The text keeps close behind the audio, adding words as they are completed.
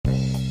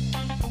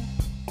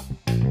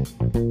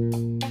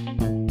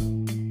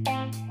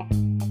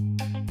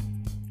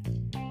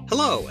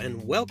Hello,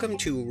 and welcome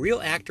to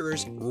Real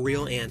Actors,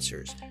 Real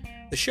Answers,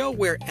 the show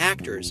where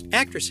actors,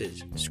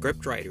 actresses,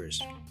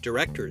 scriptwriters,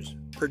 directors,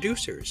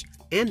 producers,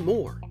 and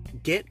more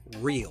get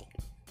real.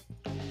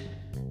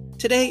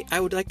 Today, I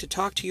would like to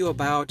talk to you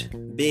about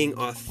being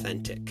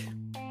authentic.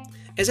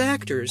 As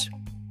actors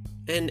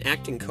and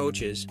acting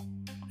coaches,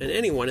 and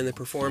anyone in the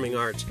performing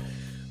arts,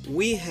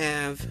 we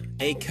have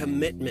a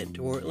commitment,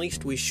 or at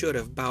least we should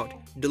have, about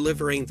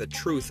delivering the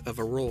truth of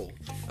a role,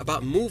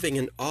 about moving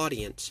an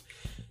audience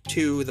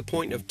to the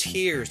point of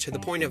tears, to the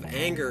point of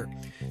anger,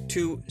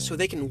 so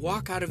they can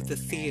walk out of the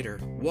theater,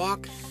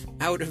 walk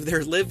out of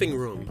their living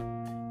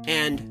room,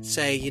 and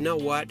say, you know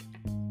what,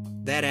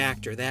 that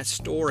actor, that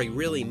story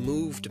really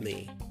moved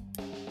me.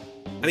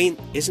 I mean,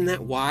 isn't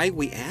that why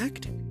we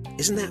act?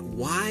 Isn't that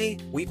why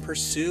we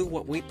pursue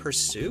what we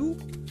pursue?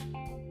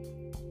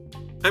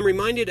 I'm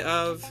reminded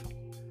of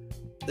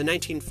the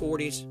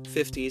 1940s,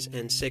 50s,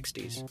 and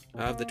 60s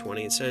of the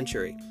 20th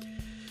century.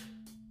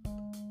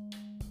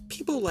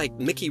 People like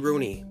Mickey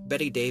Rooney,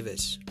 Bette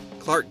Davis,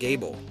 Clark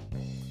Gable,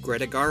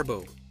 Greta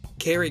Garbo,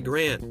 Cary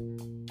Grant,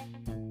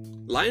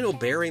 Lionel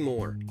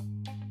Barrymore,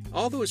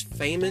 all those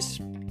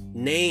famous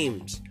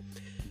names,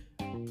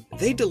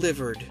 they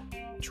delivered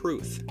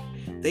truth.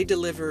 They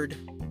delivered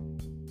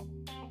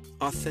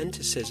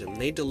authenticism.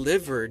 They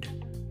delivered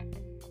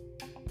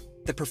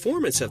the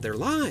performance of their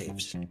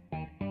lives.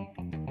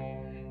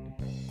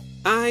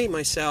 I,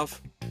 myself,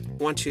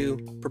 want to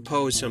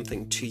propose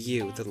something to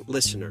you, the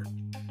listener.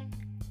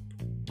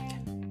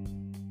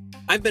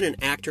 I've been an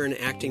actor, an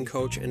acting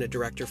coach, and a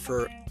director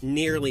for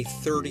nearly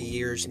 30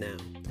 years now,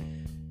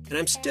 and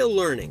I'm still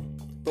learning.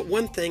 But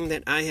one thing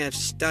that I have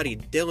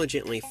studied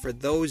diligently for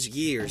those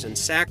years and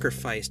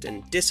sacrificed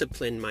and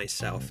disciplined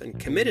myself and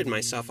committed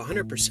myself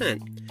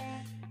 100%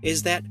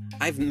 is that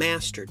I've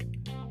mastered,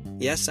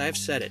 yes, I've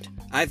said it,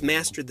 I've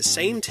mastered the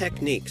same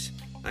techniques,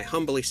 I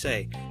humbly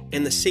say,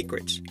 and the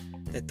secrets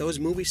that those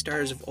movie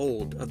stars of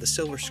old, of the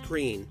silver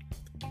screen,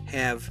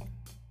 have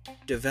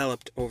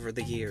developed over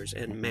the years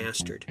and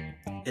mastered.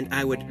 And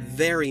I would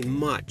very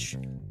much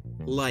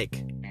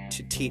like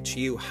to teach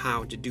you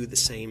how to do the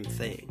same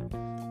thing.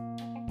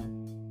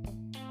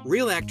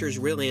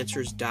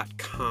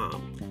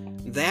 RealActorsRealAnswers.com.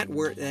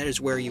 That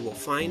is where you will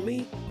find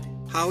me.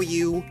 How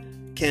you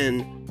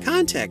can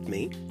contact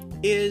me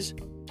is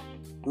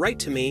write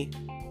to me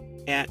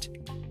at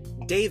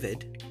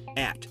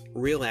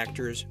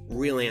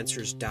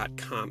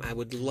david@RealActorsRealAnswers.com. I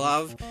would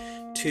love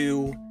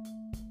to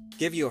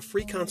give you a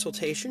free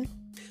consultation.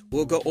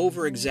 We'll go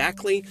over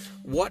exactly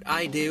what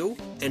I do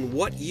and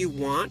what you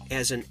want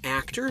as an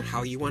actor,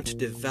 how you want to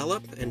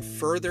develop and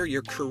further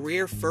your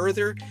career,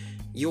 further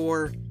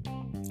your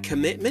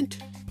commitment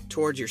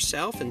towards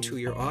yourself and to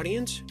your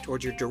audience,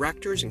 towards your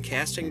directors and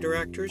casting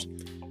directors.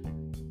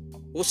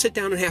 We'll sit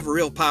down and have a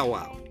real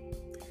powwow.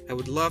 I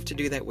would love to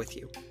do that with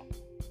you.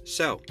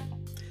 So,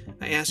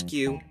 I ask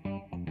you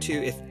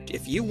to,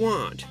 if you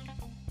want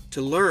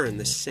to learn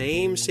the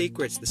same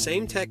secrets, the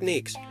same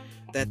techniques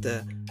that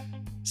the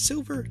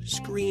silver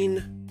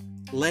screen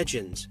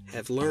legends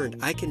have learned,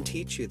 I can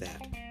teach you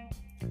that.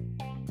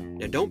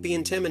 Now, don't be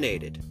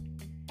intimidated.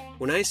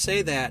 When I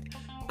say that,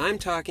 I'm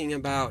talking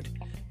about,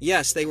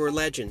 yes, they were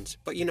legends,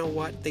 but you know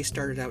what? They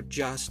started out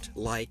just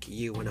like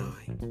you and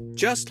I.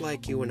 Just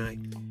like you and I.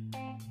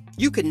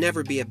 You could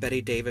never be a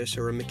Bette Davis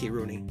or a Mickey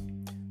Rooney.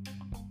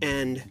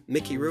 And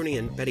Mickey Rooney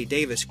and Bette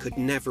Davis could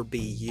never be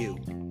you.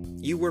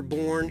 You were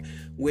born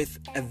with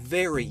a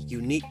very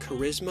unique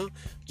charisma,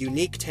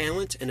 unique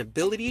talent and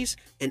abilities,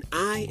 and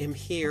I am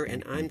here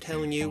and I'm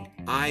telling you,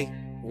 I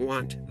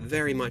want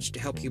very much to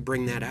help you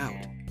bring that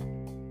out.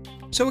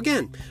 So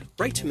again,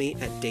 write to me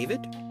at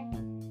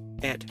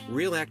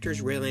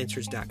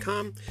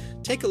david@RealActorsRealAnswers.com.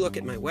 Take a look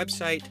at my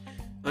website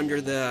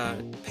under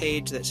the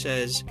page that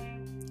says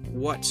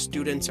what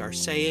students are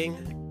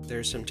saying.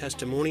 There's some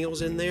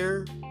testimonials in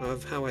there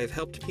of how I've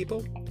helped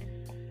people.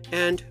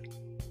 And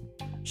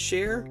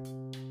share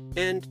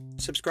and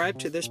subscribe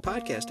to this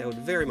podcast. I would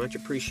very much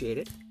appreciate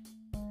it.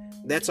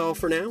 That's all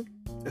for now.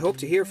 I hope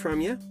to hear from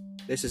you.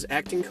 This is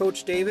Acting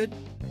Coach David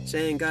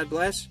saying God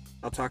bless.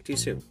 I'll talk to you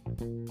soon.